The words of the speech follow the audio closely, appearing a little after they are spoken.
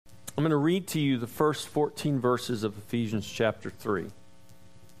I'm going to read to you the first 14 verses of Ephesians chapter 3.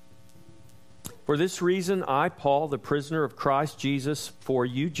 For this reason, I, Paul, the prisoner of Christ Jesus, for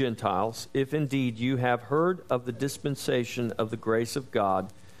you Gentiles, if indeed you have heard of the dispensation of the grace of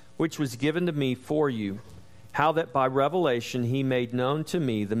God, which was given to me for you, how that by revelation he made known to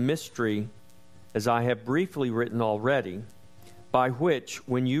me the mystery, as I have briefly written already, by which,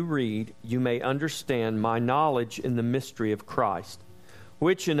 when you read, you may understand my knowledge in the mystery of Christ,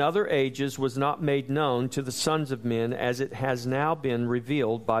 which in other ages was not made known to the sons of men, as it has now been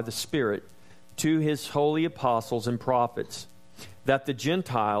revealed by the Spirit to his holy apostles and prophets, that the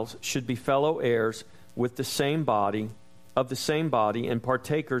Gentiles should be fellow heirs with the same body, and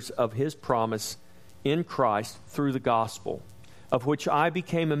partakers of his promise in Christ through the gospel, of which I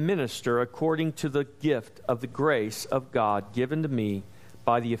became a minister according to the gift of the grace of God given to me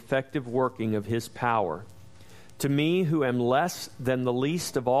by the effective working of his power. To me, who am less than the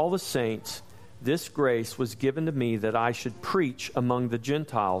least of all the saints, this grace was given to me that I should preach among the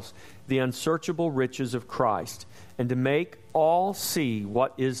Gentiles the unsearchable riches of Christ, and to make all see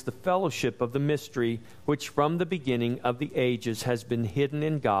what is the fellowship of the mystery which from the beginning of the ages has been hidden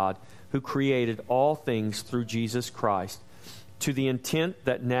in God, who created all things through Jesus Christ, to the intent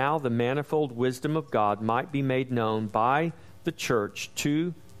that now the manifold wisdom of God might be made known by the church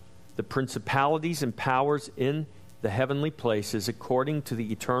to the principalities and powers in the heavenly places, according to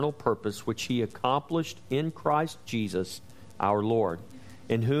the eternal purpose which he accomplished in Christ Jesus our Lord,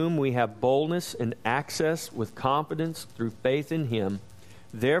 in whom we have boldness and access with confidence through faith in him.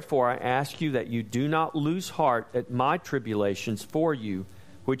 Therefore I ask you that you do not lose heart at my tribulations for you,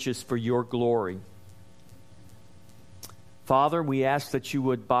 which is for your glory. Father, we ask that you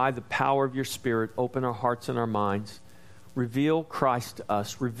would, by the power of your Spirit, open our hearts and our minds, reveal Christ to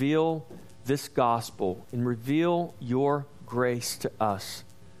us, reveal this gospel, and reveal your grace to us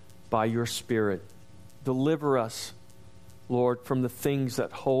by your Spirit. Deliver us, Lord, from the things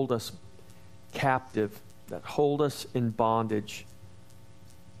that hold us captive, that hold us in bondage,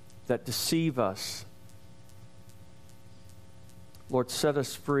 that deceive us. Lord, set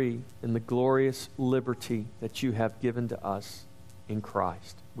us free in the glorious liberty that you have given to us in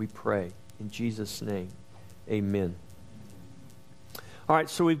Christ. We pray in Jesus' name. Amen. All right,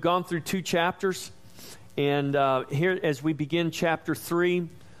 so we've gone through 2 chapters, and here as we begin chapter 3,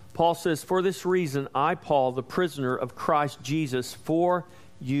 Paul says, for this reason, I, Paul, the prisoner of Christ Jesus, for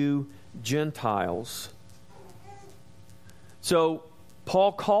you Gentiles. So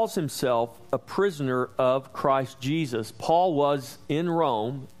Paul calls himself a prisoner of Christ Jesus. Paul was in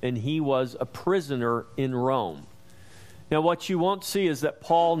Rome, and he was a prisoner in Rome. Now, what you won't see is that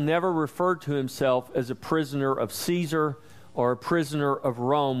Paul never referred to himself as a prisoner of Caesar or a prisoner of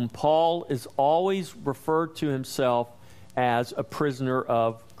Rome. Paul is always referred to himself as a prisoner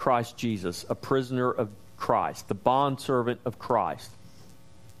of Christ Jesus, a prisoner of Christ, the bondservant of Christ.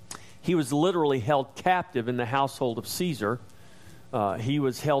 He was literally held captive in the household of Caesar. He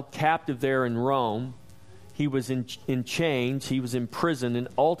was held captive there in Rome. He was in chains. He was in prison, and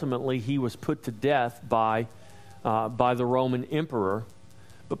ultimately he was put to death by the Roman emperor.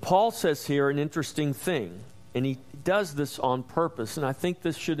 But Paul says here an interesting thing, and he does this on purpose, and I think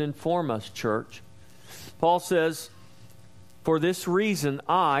this should inform us, church. Paul says, for this reason,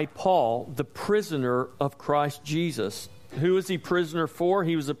 I, Paul, the prisoner of Christ Jesus. Who is he prisoner for?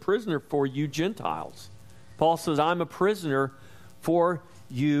 He was a prisoner for you Gentiles. Paul says, I'm a prisoner for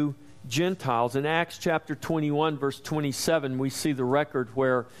you Gentiles. In Acts chapter 21, verse 27, we see the record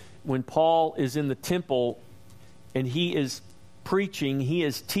where when Paul is in the temple and he is preaching, he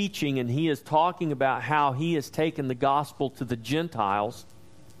is teaching, and he is talking about how he has taken the gospel to the Gentiles.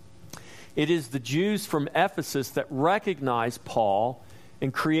 It is the Jews from Ephesus that recognize Paul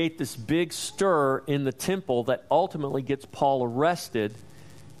and create this big stir in the temple that ultimately gets Paul arrested.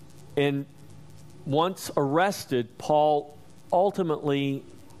 And once arrested, Paul ultimately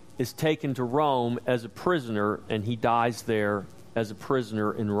is taken to Rome as a prisoner, and he dies there as a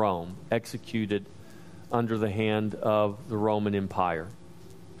prisoner in Rome, executed under the hand of the Roman Empire.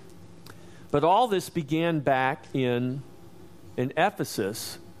 But all this began back in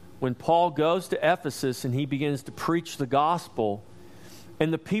Ephesus, when Paul goes to Ephesus and he begins to preach the gospel,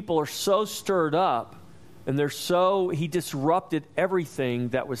 and the people are so stirred up, and he disrupted everything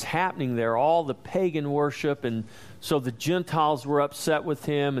that was happening there, all the pagan worship, and so the Gentiles were upset with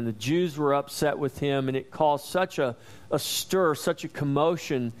him, and the Jews were upset with him, and it caused such a stir, such a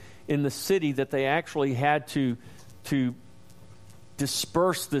commotion in the city that they actually had to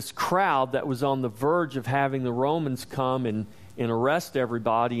disperse this crowd that was on the verge of having the Romans come and arrest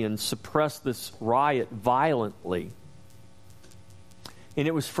everybody and suppress this riot violently. And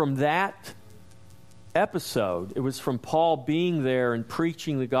it was from that episode, it was from Paul being there and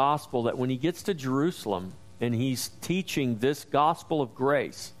preaching the gospel, that when he gets to Jerusalem and he's teaching this gospel of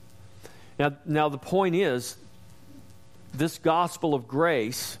grace. Now the point is, this gospel of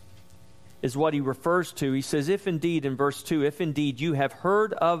grace is what he refers to. He says, if indeed, in verse 2, if indeed you have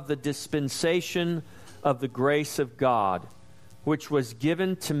heard of the dispensation of the grace of God, which was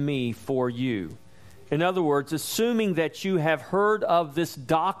given to me for you. In other words, assuming that you have heard of this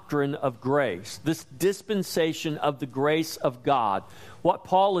doctrine of grace, this dispensation of the grace of God, what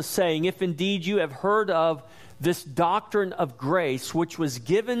Paul is saying, if indeed you have heard of this doctrine of grace, which was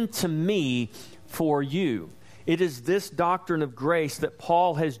given to me for you. It is this doctrine of grace that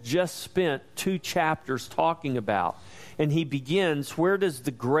Paul has just spent 2 chapters talking about. And he begins, where does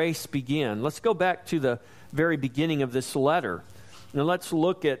the grace begin? Let's go back to the very beginning of this letter. Now let's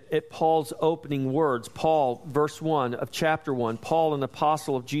look at Paul's opening words. Paul, verse 1 of chapter 1, Paul, an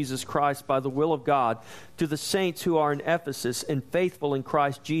apostle of Jesus Christ by the will of God, to the saints who are in Ephesus and faithful in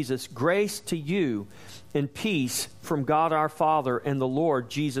Christ Jesus, grace to you and peace from God our Father and the Lord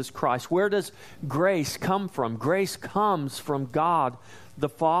Jesus Christ. Where does grace come from? Grace comes from God the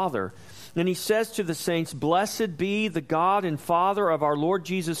Father. And he says to the saints, blessed be the God and Father of our Lord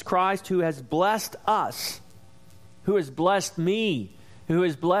Jesus Christ, who has blessed us, who has blessed me, who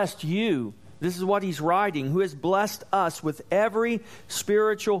has blessed you. This is what he's writing. Who has blessed us with every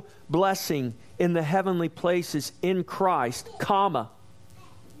spiritual blessing in the heavenly places in Christ,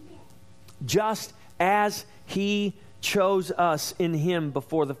 just as he chose us in him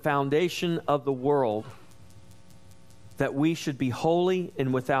before the foundation of the world, that we should be holy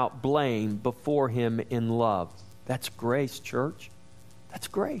and without blame before him in love. That's grace, church. That's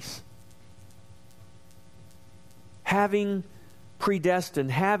grace. Having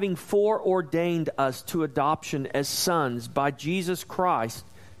predestined, having foreordained us to adoption as sons by Jesus Christ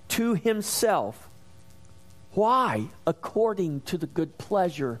to himself. Why? According to the good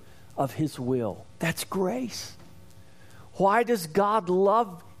pleasure of his will. That's grace. Why does God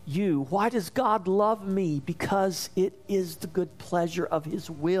love you? Why does God love me? Because it is the good pleasure of his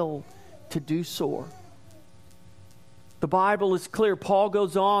will to do so. The Bible is clear. Paul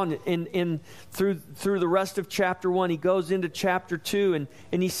goes on through the rest of chapter 1. He goes into chapter 2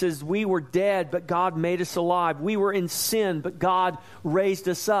 and he says, we were dead, but God made us alive. We were in sin, but God raised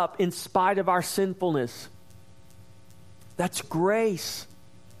us up in spite of our sinfulness. That's grace.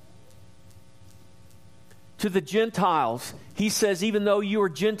 To the Gentiles, he says, even though you are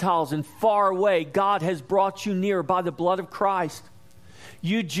Gentiles and far away, God has brought you near by the blood of Christ.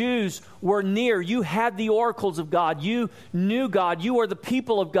 You Jews were near. You had the oracles of God. You knew God. You were the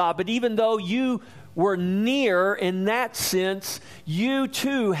people of God. But even though you were near in that sense, you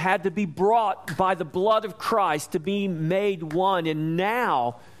too had to be brought by the blood of Christ to be made one. And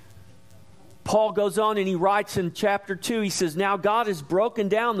now, Paul goes on and he writes in chapter 2, he says, now God has broken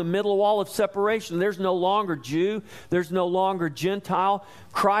down the middle wall of separation. There's no longer Jew. There's no longer Gentile.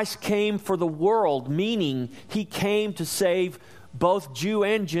 Christ came for the world, meaning he came to save both Jew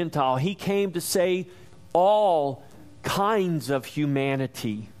and Gentile. He came to save all kinds of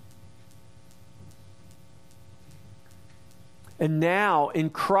humanity. And now in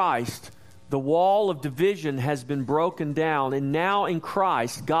Christ, the wall of division has been broken down. And now in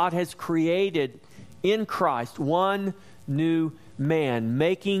Christ, God has created in Christ one new man,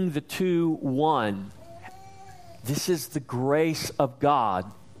 making the two one. This is the grace of God.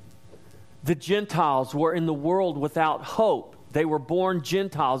 The Gentiles were in the world without hope. They were born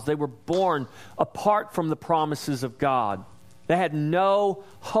Gentiles. They were born apart from the promises of God. They had no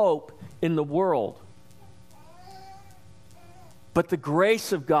hope in the world. But the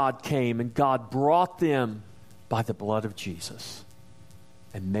grace of God came, and God brought them by the blood of Jesus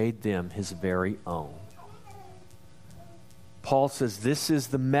and made them his very own. Paul says, this is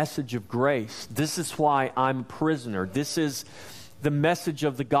the message of grace. This is why I'm a prisoner. This is the message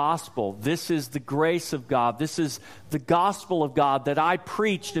of the gospel. This is the grace of God. This is the gospel of God that I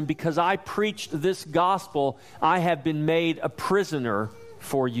preached, and because I preached this gospel, I have been made a prisoner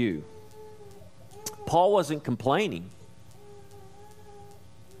for you. Paul wasn't complaining.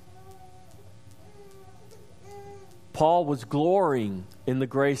 Paul was glorying in the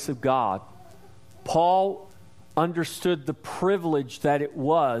grace of God. Paul understood the privilege that it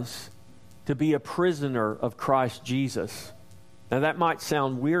was to be a prisoner of Christ Jesus. Now that might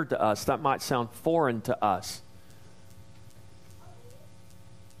sound weird to us. That might sound foreign to us.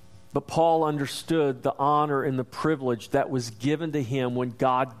 But Paul understood the honor and the privilege that was given to him when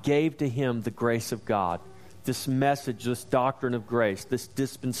God gave to him the grace of God. This message, this doctrine of grace, this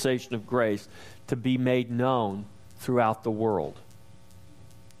dispensation of grace to be made known throughout the world.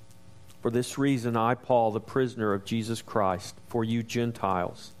 For this reason, I, Paul, the prisoner of Jesus Christ, for you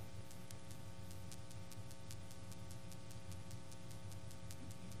Gentiles.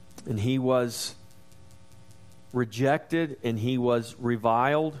 And he was rejected and he was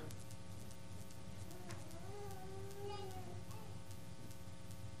reviled.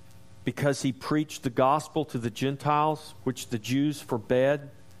 Because he preached the gospel to the Gentiles, which the Jews forbade,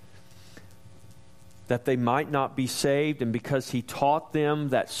 that they might not be saved, and because he taught them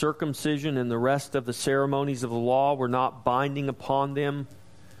that circumcision and the rest of the ceremonies of the law were not binding upon them,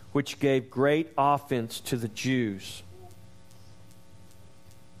 which gave great offense to the Jews.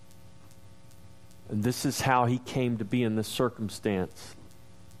 And this is how he came to be in this circumstance.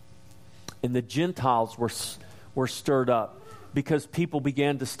 And the Gentiles were stirred up because people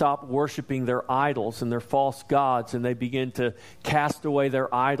began to stop worshiping their idols and their false gods, and they began to cast away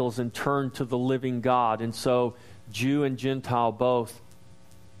their idols and turn to the living God. And so Jew and Gentile both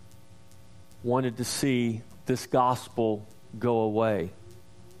wanted to see this gospel go away.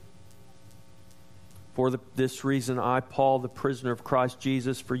 For this reason, I, Paul, the prisoner of Christ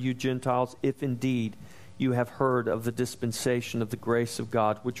Jesus, for you Gentiles, if indeed you have heard of the dispensation of the grace of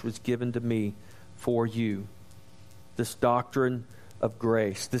God, which was given to me for you. This doctrine of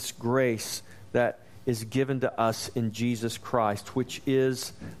grace, this grace that is given to us in Jesus Christ, which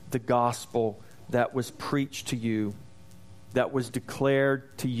is the gospel that was preached to you, that was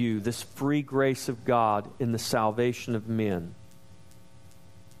declared to you, this free grace of God in the salvation of men.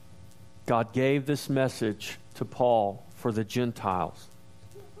 God gave this message to Paul for the Gentiles.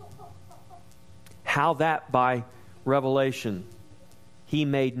 How that by revelation he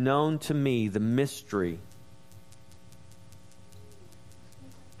made known to me the mystery.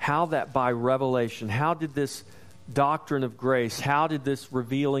 How that by revelation, how did this doctrine of grace, how did this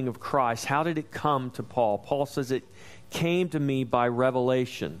revealing of Christ, how did it come to Paul? Paul says it came to me by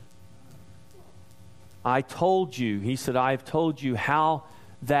revelation. I told you, he said, I have told you how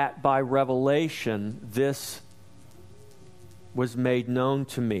that by revelation this was made known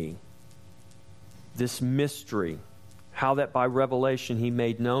to me. This mystery. How that by revelation he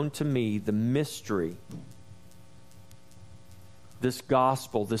made known to me the mystery. This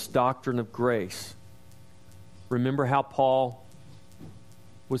gospel, this doctrine of grace. Remember how Paul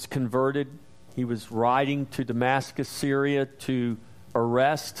was converted? He was riding to Damascus, Syria to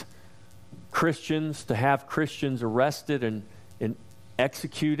arrest Christians, to have Christians arrested and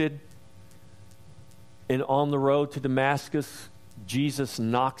executed. And on the road to Damascus, Jesus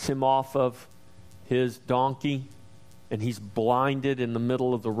knocks him off of his donkey, and he's blinded in the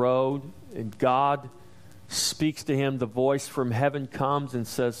middle of the road. And God speaks to him. The voice from heaven comes and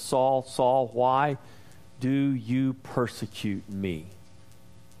says, Saul, Saul, why do you persecute me?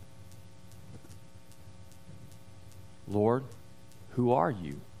 Lord, who are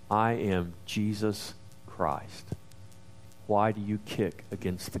you? I am Jesus Christ. Why do you kick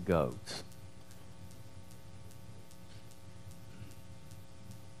against the goads?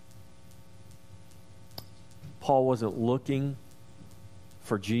 Paul wasn't looking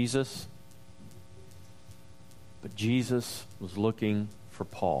for Jesus, but Jesus was looking for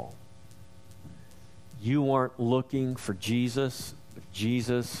Paul. You weren't looking for Jesus, but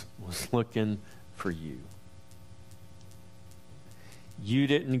Jesus was looking for you. You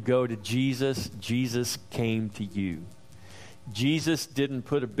didn't go to Jesus, Jesus came to you. Jesus didn't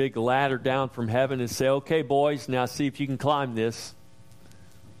put a big ladder down from heaven and say, okay, boys, now see if you can climb this.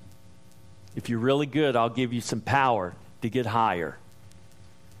 If you're really good, I'll give you some power to get higher.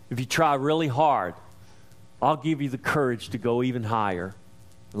 If you try really hard, I'll give you the courage to go even higher.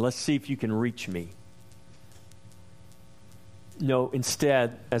 And let's see if you can reach me. No,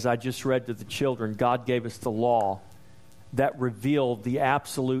 instead, as I just read to the children, God gave us the law that revealed the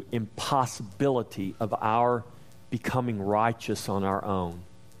absolute impossibility of our becoming righteous on our own.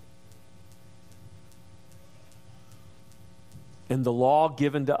 And the law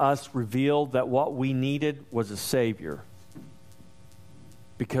given to us revealed that what we needed was a Savior.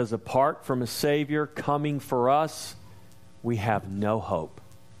 Because apart from a Savior coming for us, we have no hope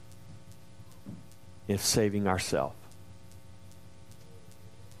in saving ourselves.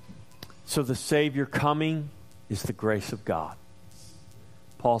 So the Savior coming is the grace of God.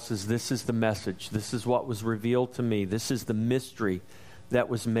 Paul says, this is the message. This is what was revealed to me. This is the mystery that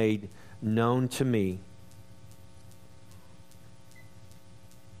was made known to me.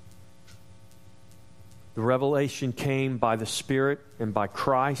 The revelation came by the Spirit and by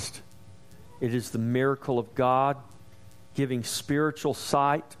Christ. It is the miracle of God giving spiritual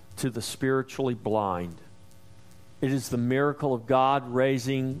sight to the spiritually blind. It is the miracle of God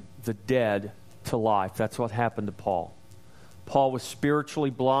raising the dead to life. That's what happened to Paul. Paul was spiritually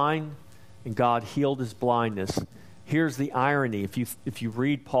blind, and God healed his blindness. Here's the irony. If you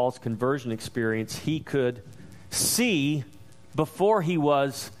read Paul's conversion experience, he could see before he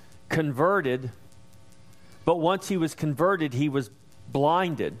was converted, but once he was converted, he was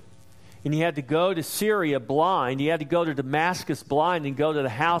blinded. And he had to go to Syria blind. He had to go to Damascus blind and go to the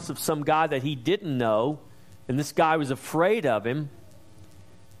house of some guy that he didn't know. And this guy was afraid of him.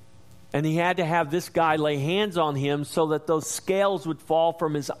 And he had to have this guy lay hands on him so that those scales would fall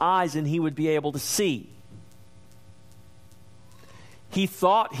from his eyes and he would be able to see. He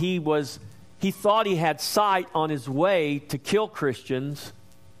thought he had sight on his way to kill Christians,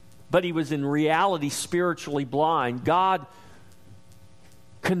 but he was in reality spiritually blind. God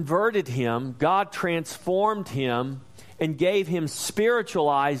converted him, God transformed him, and gave him spiritual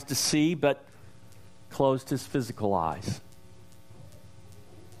eyes to see, but closed his physical eyes.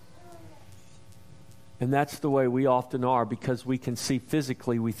 And that's the way we often are, because we can see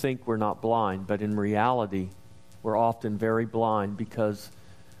physically, we think we're not blind, but in reality, we're often very blind, because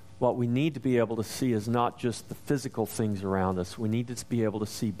what we need to be able to see is not just the physical things around us. We need to be able to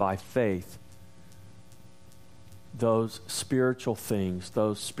see by faith those spiritual things,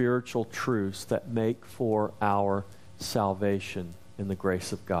 those spiritual truths that make for our salvation in the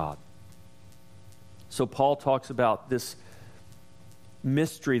grace of God. So Paul talks about this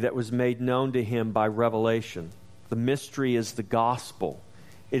mystery that was made known to him by revelation. The mystery is the gospel.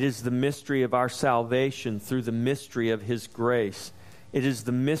 It is the mystery of our salvation through the mystery of his grace. It is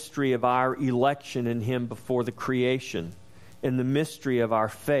the mystery of our election in him before the creation, and the mystery of our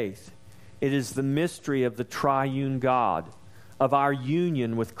faith. It is the mystery of the triune God, of our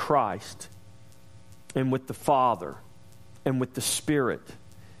union with Christ and with the Father and with the Spirit,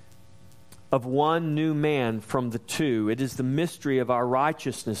 of one new man from the two. It is the mystery of our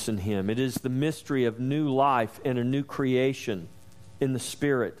righteousness in him. It is the mystery of new life and a new creation in the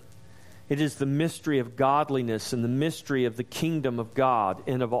Spirit. It is the mystery of godliness and the mystery of the kingdom of God,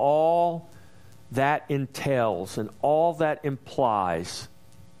 and of all that entails and all that implies,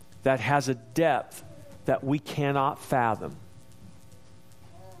 that has a depth that we cannot fathom.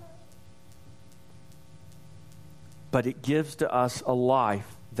 But it gives to us a life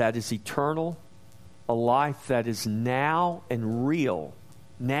that is eternal, a life that is now and real,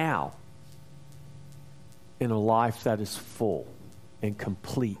 now, and a life that is full and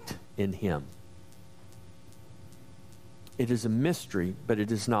complete in him. It is a mystery, but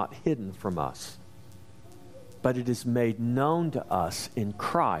it is not hidden from us. But it is made known to us in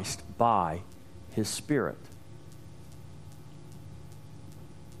Christ by his Spirit.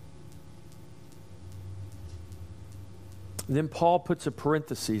 Then Paul puts a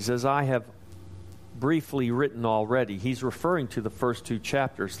parenthesis, as I have briefly written already. He's referring to the first two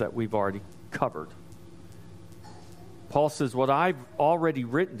chapters that we've already covered. Paul says, what I've already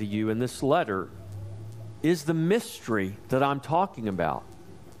written to you in this letter is the mystery that I'm talking about.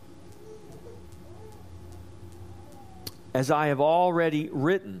 As I have already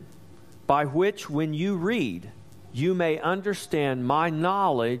written, by which when you read, you may understand my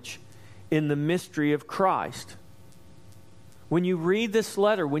knowledge in the mystery of Christ. When you read this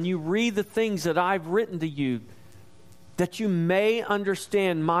letter, when you read the things that I've written to you, that you may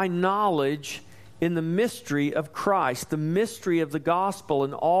understand my knowledge in the mystery of Christ, the mystery of the gospel,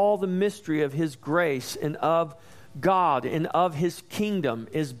 and all the mystery of his grace and of God and of his kingdom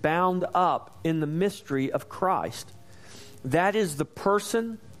is bound up in the mystery of Christ. That is the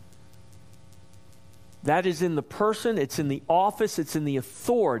person. That is in the person, it's in the office, it's in the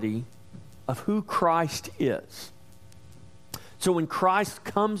authority of who Christ is. So when Christ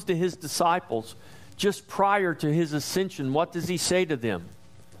comes to his disciples just prior to his ascension, what does he say to them?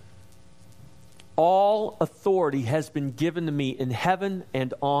 All authority has been given to me in heaven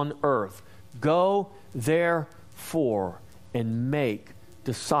and on earth. Go therefore and make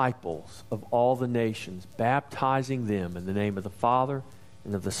disciples of all the nations, baptizing them in the name of the Father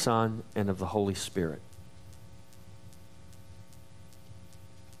and of the Son and of the Holy Spirit.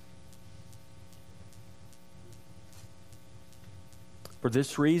 For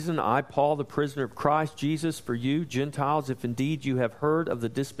this reason, I, Paul, the prisoner of Christ Jesus, for you, Gentiles, if indeed you have heard of the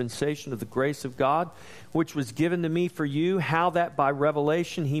dispensation of the grace of God, which was given to me for you, how that by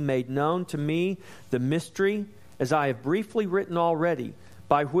revelation he made known to me the mystery, as I have briefly written already,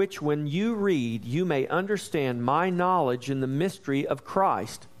 by which when you read, you may understand my knowledge in the mystery of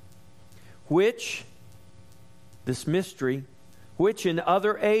Christ, which, this mystery, which in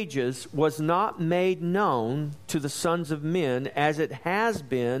other ages was not made known to the sons of men, as it has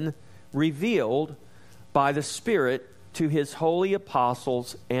been revealed by the Spirit to his holy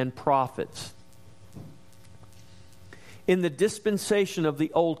apostles and prophets. in the dispensation of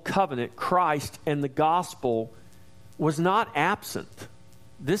the Old Covenant, Christ and the gospel was not absent.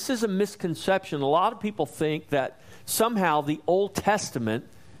 This is a misconception. A lot of people think that somehow the Old Testament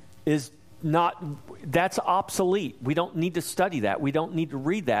is not, that's obsolete. We don't need to study that. We don't need to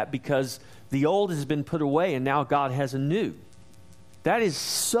read that because the old has been put away and now God has a new. That is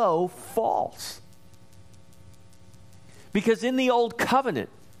so false. Because in the Old Covenant,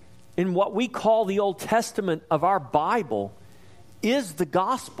 in what we call the Old Testament of our Bible, is the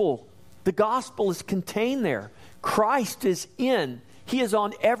gospel. The gospel is contained there. Christ is in. He is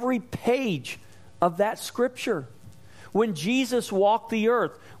on every page of that scripture. When Jesus walked the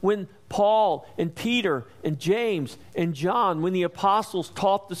earth, when Paul and Peter and James and John, when the apostles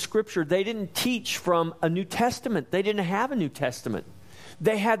taught the scripture, they didn't teach from a New Testament. They didn't have a New Testament.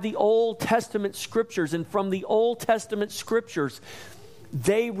 They had the Old Testament scriptures, and from the Old Testament scriptures,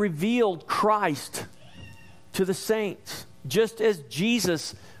 they revealed Christ to the saints. Just as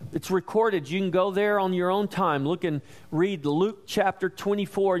Jesus, it's recorded, you can go there on your own time. Look and read Luke chapter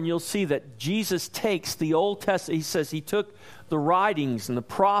 24, and you'll see that Jesus takes the Old Testament. He says he took the writings and the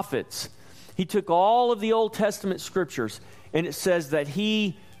prophets. He took all of the Old Testament scriptures, and it says that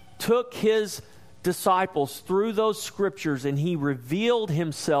he took his disciples through those scriptures, and he revealed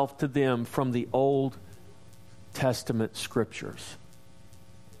himself to them from the Old Testament scriptures.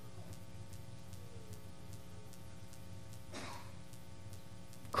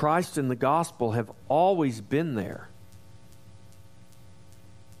 Christ and the gospel have always been there.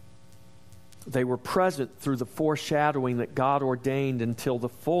 They were present through the foreshadowing that God ordained until the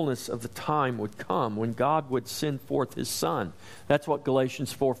fullness of the time would come when God would send forth his Son. That's what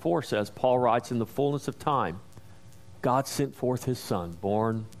Galatians 4:4 says. Paul writes, in the fullness of time, God sent forth his Son,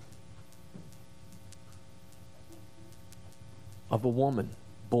 born of a woman,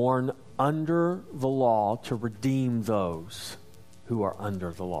 born under the law to redeem those who are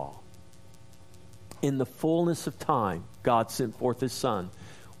under the law. In the fullness of time, God sent forth his Son.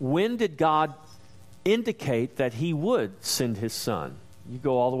 When did God indicate that he would send his Son? You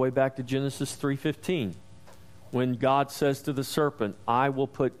go all the way back to Genesis 3:15. When God says to the serpent, I will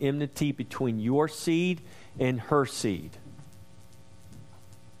put enmity between your seed and her seed,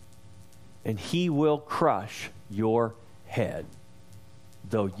 and he will crush your head,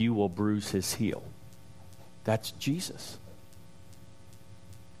 though you will bruise his heel. That's Jesus.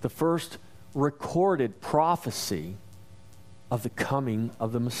 The first recorded prophecy of the coming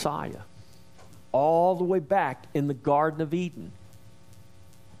of the Messiah. All the way back in the Garden of Eden.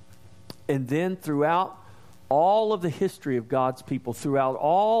 And then throughout all of the history of God's people, throughout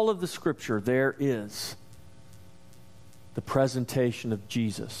all of the Scripture, there is the presentation of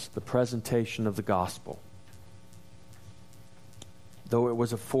Jesus, the presentation of the gospel. Though it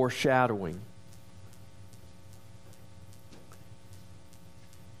was a foreshadowing,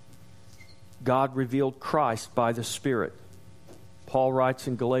 God revealed Christ by the Spirit. Paul writes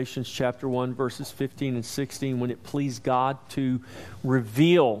in Galatians chapter 1, verses 15 and 16, when it pleased God to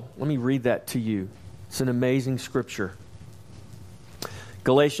reveal. Let me read that to you. It's an amazing scripture.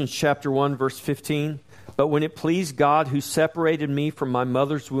 Galatians chapter 1, verse 15. But when it pleased God who separated me from my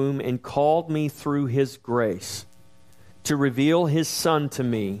mother's womb and called me through his grace to reveal his Son to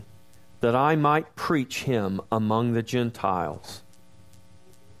me, that I might preach him among the Gentiles,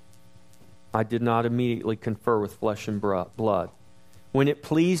 I did not immediately confer with flesh and blood. When it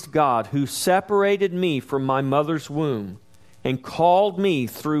pleased God, who separated me from my mother's womb and called me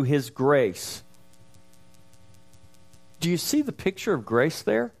through his grace. Do you see the picture of grace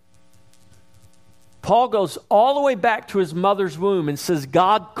there? Paul goes all the way back to his mother's womb and says,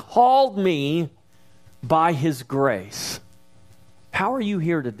 God called me by his grace. How are you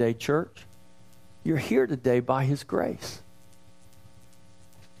here today, church? You're here today by his grace.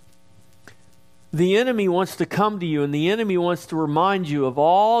 The enemy wants to come to you, and the enemy wants to remind you of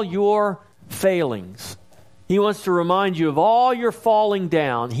all your failings. He wants to remind you of all your falling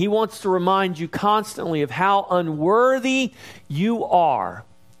down. He wants to remind you constantly of how unworthy you are.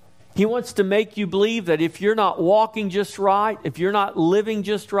 He wants to make you believe that if you're not walking just right, if you're not living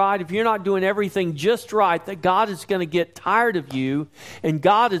just right, if you're not doing everything just right, that God is going to get tired of you, and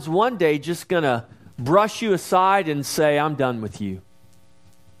God is one day just going to brush you aside and say, I'm done with you.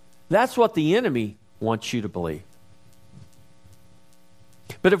 That's what the enemy wants you to believe.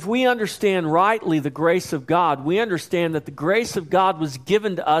 But if we understand rightly the grace of God, we understand that the grace of God was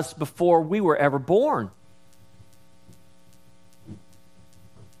given to us before we were ever born.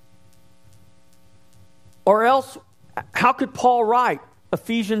 Or else, how could Paul write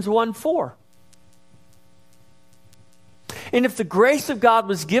Ephesians 1:4? And if the grace of God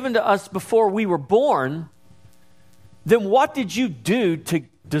was given to us before we were born, then what did you do to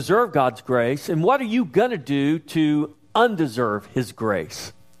deserve God's grace? And what are you going to do to undeserve His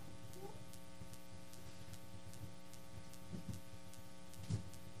grace?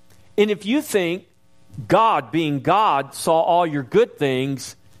 And if you think God, being God, saw all your good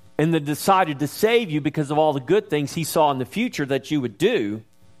things and then decided to save you because of all the good things He saw in the future that you would do,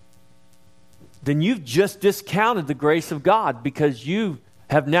 then you've just discounted the grace of God, because you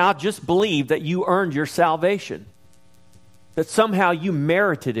have now just believed that you earned your salvation, that somehow you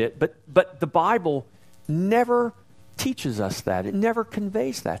merited it. But the Bible never teaches us that. It never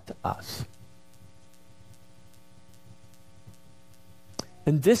conveys that to us.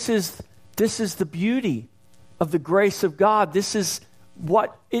 And this is the beauty of the grace of God. This is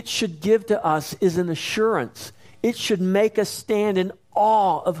what it should give to us, is an assurance. It should make us stand in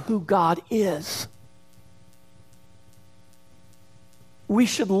awe of who God is. We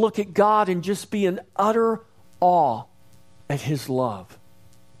should look at God and just be in utter awe at His love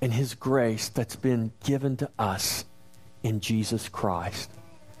and His grace that's been given to us in Jesus Christ.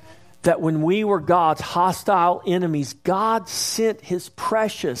 That when we were God's hostile enemies, God sent His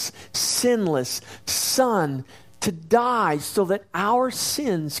precious, sinless Son to die so that our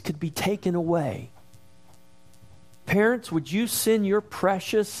sins could be taken away. Parents, would you send your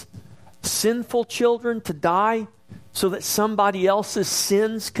precious, sinful children to die so that somebody else's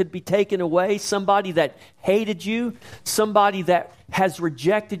sins could be taken away? Somebody that hated you, somebody that has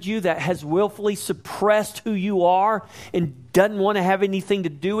rejected you, that has willfully suppressed who you are and doesn't want to have anything to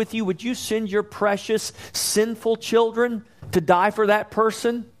do with you. Would you send your precious, sinful children to die for that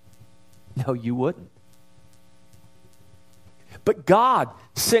person? No, you wouldn't. But God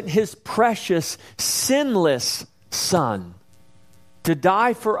sent His precious, sinless Son to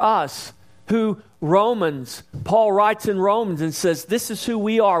die for us, who Paul writes in Romans and says, this is who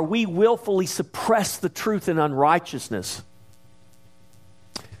we are. We willfully suppress the truth in unrighteousness.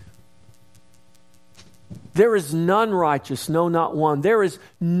 There is none righteous, no, not one. There is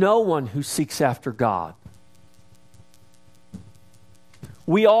no one who seeks after God.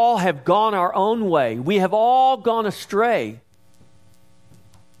 We all have gone our own way. We have all gone astray.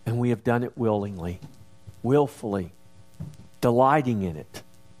 And we have done it willingly, willfully, delighting in it.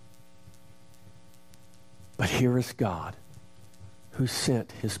 But here is God, who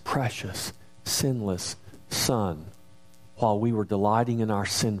sent His precious, sinless Son while we were delighting in our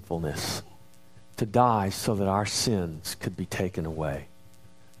sinfulness, to die so that our sins could be taken away,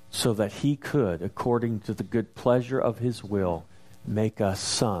 so that He could, according to the good pleasure of His will, make us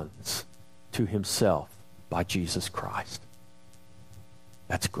sons to Himself by Jesus Christ.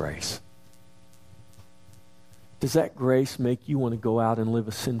 That's grace. Does that grace make you want to go out and live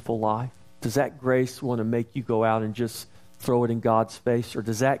a sinful life? Does that grace want to make you go out and just throw it in God's face? Or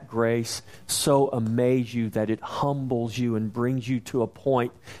does that grace so amaze you that it humbles you and brings you to a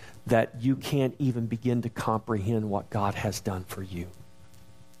point that you can't even begin to comprehend what God has done for you?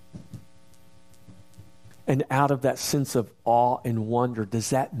 And out of that sense of awe and wonder,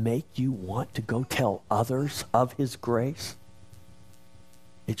 does that make you want to go tell others of His grace?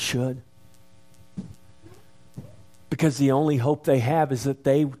 It should. Because the only hope they have is that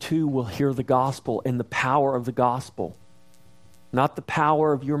they too will hear the gospel and the power of the gospel, not the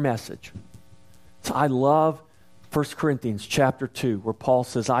power of your message. So I love 1 Corinthians chapter 2, where Paul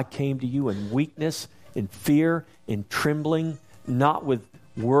says, I came to you in weakness, in fear, in trembling, not with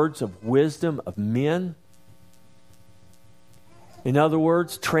words of wisdom of men. In other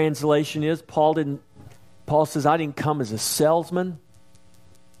words, translation is, Paul says, I didn't come as a salesman.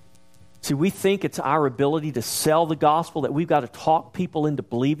 See, we think it's our ability to sell the gospel, that we've got to talk people into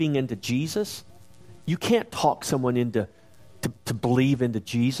believing into Jesus. You can't talk someone into to believe into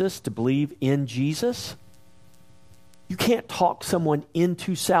Jesus, to believe in Jesus. You can't talk someone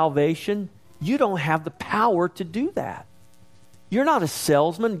into salvation. You don't have the power to do that. You're not a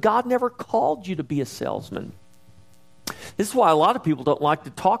salesman. God never called you to be a salesman. This is why a lot of people don't like to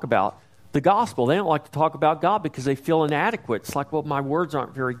talk about the gospel. They don't like to talk about God because they feel inadequate. It's like, well, my words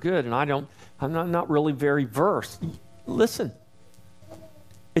aren't very good, and I'm not really very versed. Listen,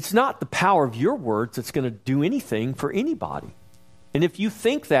 it's not the power of your words that's going to do anything for anybody. And if you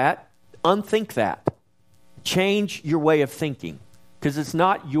think that, unthink that. Change your way of thinking, because it's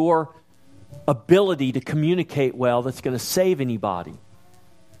not your ability to communicate well that's going to save anybody.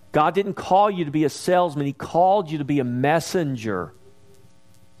 God didn't call you to be a salesman. He called you to be a messenger.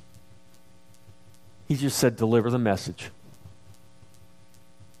 He just said, deliver the message.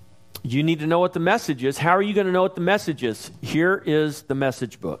 You need to know what the message is. How are you going to know what the message is? Here is the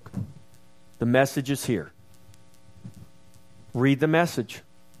message book. The message is here. Read the message.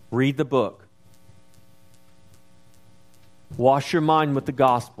 Read the book. Wash your mind with the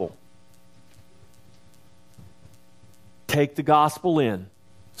gospel. Take the gospel in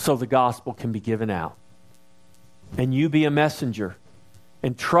so the gospel can be given out. And you be a messenger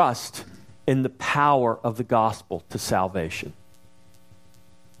and trust in the power of the gospel to salvation.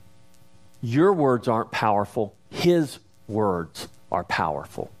 Your words aren't powerful. His words are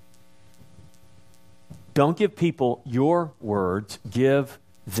powerful. Don't give people your words. Give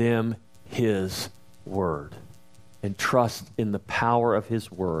them His word. And trust in the power of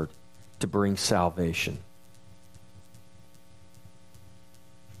His word to bring salvation.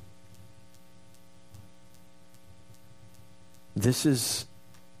 This is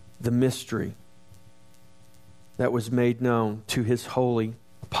the mystery that was made known to His holy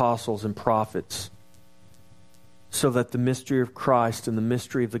apostles and prophets, so that the mystery of Christ and the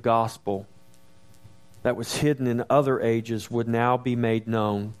mystery of the gospel that was hidden in other ages would now be made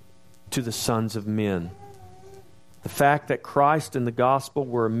known to the sons of men. The fact that Christ and the gospel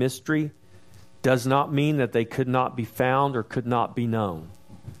were a mystery does not mean that they could not be found or could not be known.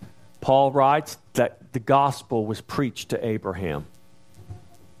 Paul writes that the gospel was preached to Abraham.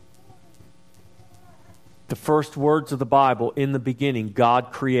 The first words of the Bible, in the beginning,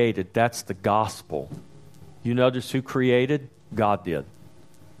 God created. That's the gospel. You notice who created? God did.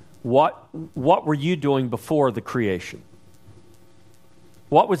 What were you doing before the creation?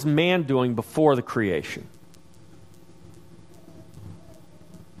 What was man doing before the creation?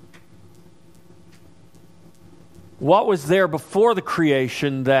 What was there before the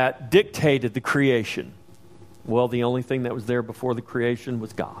creation that dictated the creation? Well, the only thing that was there before the creation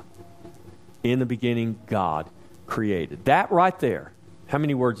was God. In the beginning, God created. That right there. How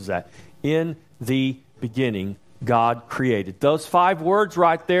many words is that? In the beginning, God created. Those 5 words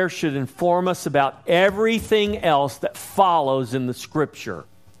right there should inform us about everything else that follows in the Scripture.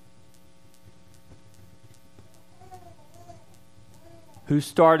 Who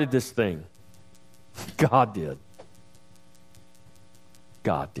started this thing? God did.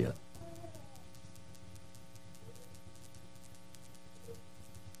 God did.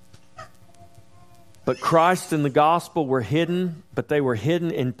 But Christ and the gospel were hidden, but they were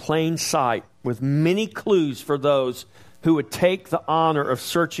hidden in plain sight, with many clues for those who would take the honor of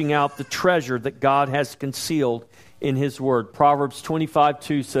searching out the treasure that God has concealed in His Word. Proverbs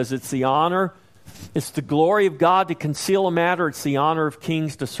 25:2 says, it's the glory of God to conceal a matter. It's the honor of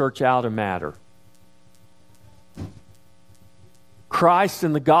kings to search out a matter. Christ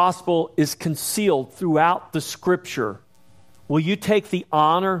and the gospel is concealed throughout the Scripture. Will you take the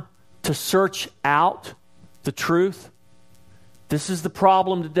honor to search out the truth? This is the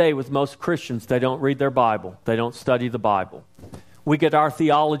problem today with most Christians. They don't read their Bible. They don't study the Bible. We get our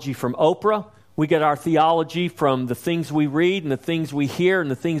theology from Oprah. We get our theology from the things we read and the things we hear and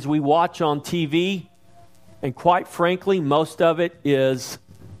the things we watch on TV. And quite frankly, most of it is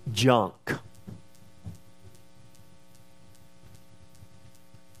junk.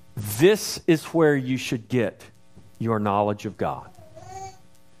 This is where you should get your knowledge of God.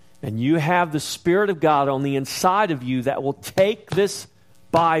 And you have the Spirit of God on the inside of you that will take this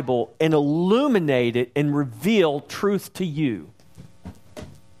Bible and illuminate it and reveal truth to you.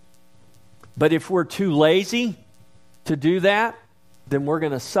 But if we're too lazy to do that, then we're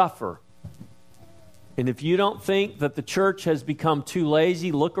going to suffer. And if you don't think that the church has become too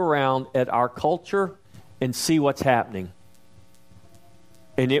lazy, look around at our culture and see what's happening.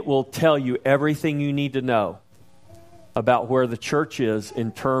 And it will tell you everything you need to know about where the church is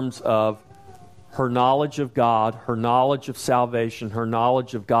in terms of her knowledge of God, her knowledge of salvation, her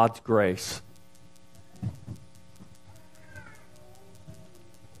knowledge of God's grace.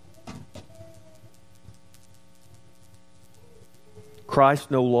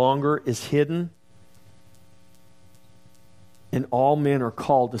 Christ no longer is hidden, and all men are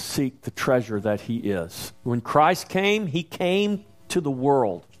called to seek the treasure that He is. When Christ came, He came to the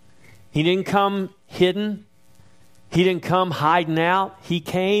world. He didn't come hidden. He didn't come hiding out. He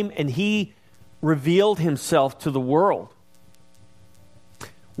came and He revealed Himself to the world.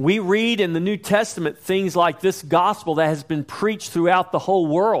 We read in the New Testament things like this gospel that has been preached throughout the whole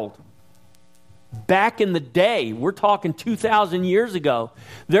world. Back in the day, we're talking 2,000 years ago,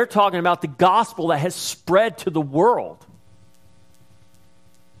 they're talking about the gospel that has spread to the world.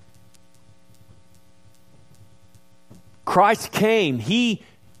 Christ came. He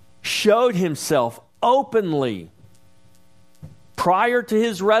showed Himself openly prior to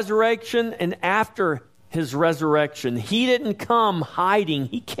His resurrection and after His resurrection. He didn't come hiding.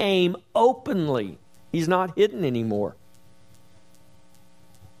 He came openly. He's not hidden anymore.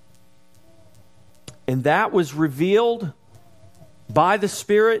 And that was revealed by the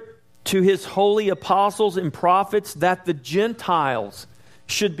Spirit to his holy apostles and prophets, that the Gentiles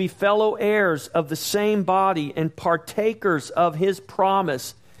should be fellow heirs of the same body and partakers of his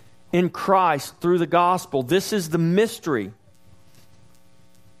promise in Christ through the gospel. This is the mystery.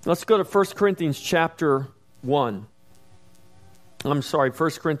 Let's go to 1 Corinthians chapter 1. 1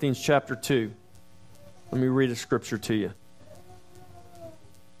 Corinthians chapter 2. Let me read a scripture to you.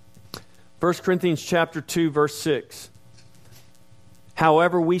 1 Corinthians chapter 2, verse 6.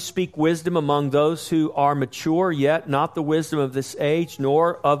 However, we speak wisdom among those who are mature, yet not the wisdom of this age,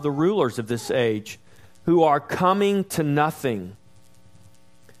 nor of the rulers of this age, who are coming to nothing.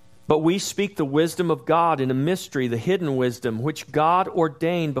 But we speak the wisdom of God in a mystery, the hidden wisdom, which God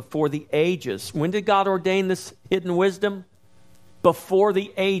ordained before the ages. When did God ordain this hidden wisdom? Before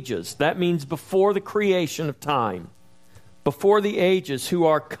the ages. That means before the creation of time. Before the ages, who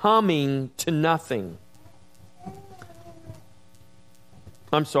are coming to nothing.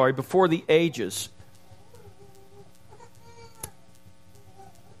 Before the ages.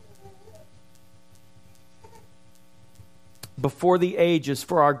 Before the ages,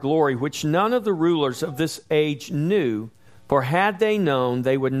 for our glory, which none of the rulers of this age knew, for had they known,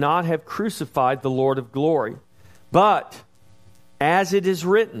 they would not have crucified the Lord of glory. But, as it is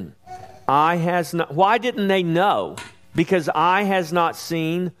written, eye has not... Why didn't they know? Because eye has not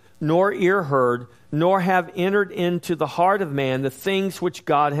seen, nor ear heard, nor have entered into the heart of man the things which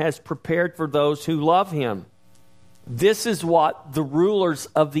God has prepared for those who love him. This is what the rulers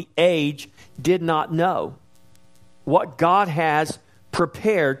of the age did not know. What God has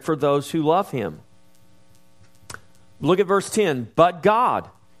prepared for those who love him. Look at verse 10. But God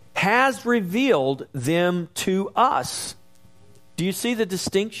has revealed them to us. Do you see the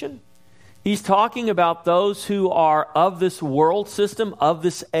distinction? He's talking about those who are of this world system, of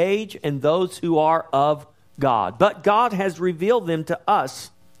this age, and those who are of God. But God has revealed them to us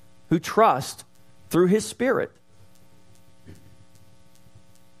who trust through his Spirit.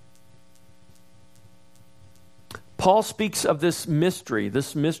 Paul speaks of this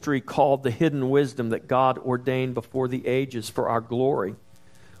mystery called the hidden wisdom that God ordained before the ages for our glory,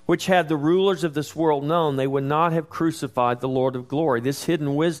 which had the rulers of this world known, they would not have crucified the Lord of glory. This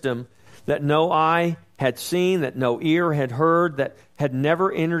hidden wisdom that no eye had seen, that no ear had heard, that had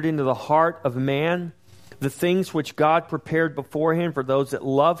never entered into the heart of man, the things which God prepared beforehand for those that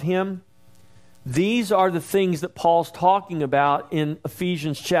love him. These are the things that Paul's talking about in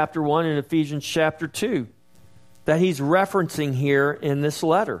Ephesians chapter 1 and Ephesians chapter 2, that he's referencing here in this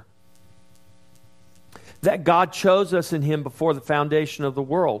letter. That God chose us in him before the foundation of the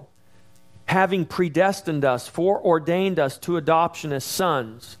world, having predestined us, foreordained us to adoption as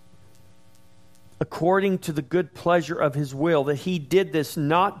sons, according to the good pleasure of his will, that he did this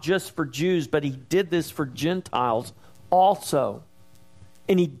not just for Jews, but he did this for Gentiles also.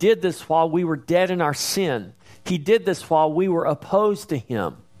 And he did this while we were dead in our sin. He did this while we were opposed to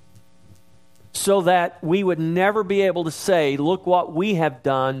him, so that we would never be able to say, look what we have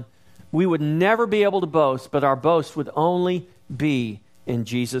done. We would never be able to boast, but our boast would only be in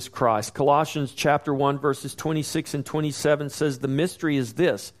Jesus Christ. Colossians chapter 1, verses 26 and 27 says, the mystery is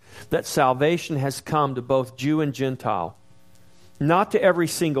this, that salvation has come to both Jew and Gentile, not to every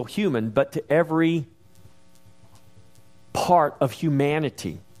single human, but to every part of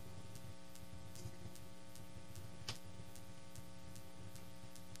humanity.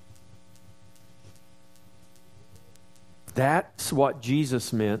 That's what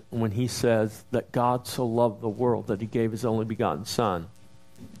Jesus meant when he says that God so loved the world that he gave his only begotten Son.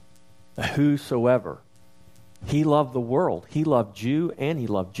 Whosoever. He loved the world. He loved Jew and he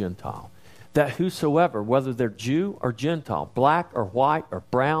loved Gentile. That whosoever, whether they're Jew or Gentile, black or white or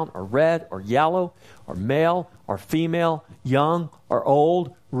brown or red or yellow or male or female, young or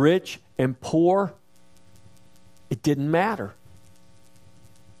old, rich and poor, it didn't matter.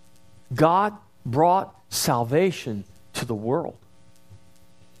 God brought salvation to the world.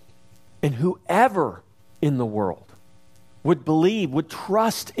 And whoever in the world would believe, would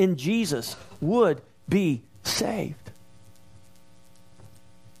trust in Jesus, would be saved.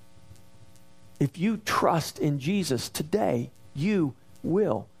 If you trust in Jesus today, you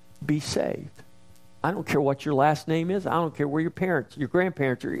will be saved. I don't care what your last name is. I don't care where your parents, your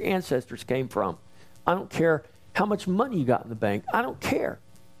grandparents, or your ancestors came from. I don't care how much money you got in the bank. I don't care.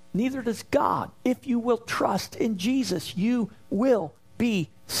 Neither does God. If you will trust in Jesus, you will be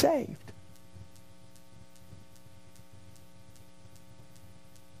saved.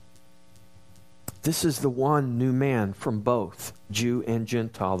 This is the one new man from both Jew and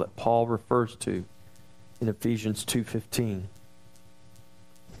Gentile that Paul refers to in Ephesians 2:15.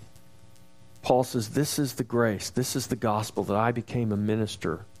 Paul says, this is the grace, this is the gospel that I became a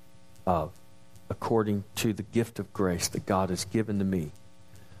minister of, according to the gift of grace that God has given to me,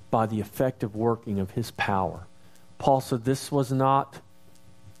 by the effective working of his power. Paul said, this was not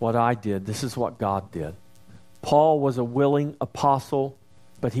what I did. This is what God did. Paul was a willing apostle,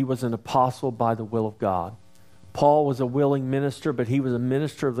 but he was an apostle by the will of God. Paul was a willing minister, but he was a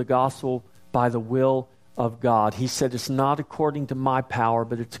minister of the gospel by the will of God. He said, it's not according to my power,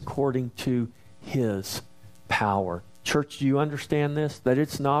 but it's according to his power. Church, do you understand this? That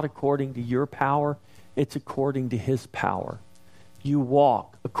it's not according to your power, it's according to his power. You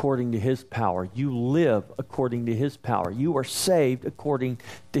walk according to his power. You live according to his power. You are saved according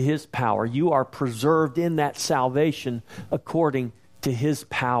to his power. You are preserved in that salvation according to his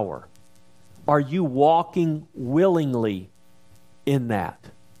power. Are you walking willingly in that?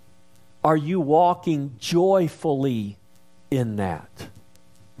 Are you walking joyfully in that?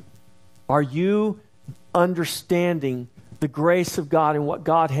 Are you understanding the grace of God and what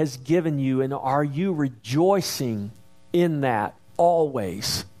God has given you, and are you rejoicing in that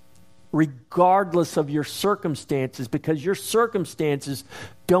always, regardless of your circumstances? Because your circumstances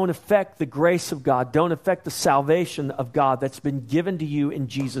don't affect the grace of God, don't affect the salvation of God that's been given to you in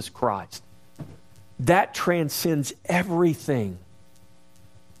Jesus Christ. That transcends everything.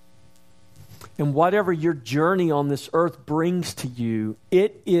 And whatever your journey on this earth brings to you,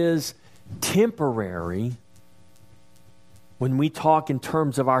 it is temporary when we talk in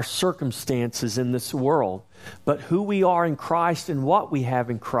terms of our circumstances in this world. But who we are in Christ and what we have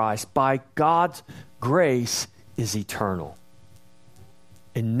in Christ, by God's grace, is eternal.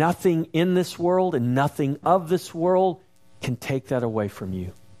 And nothing in this world and nothing of this world can take that away from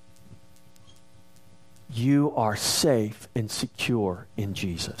you. You are safe and secure in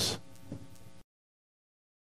Jesus.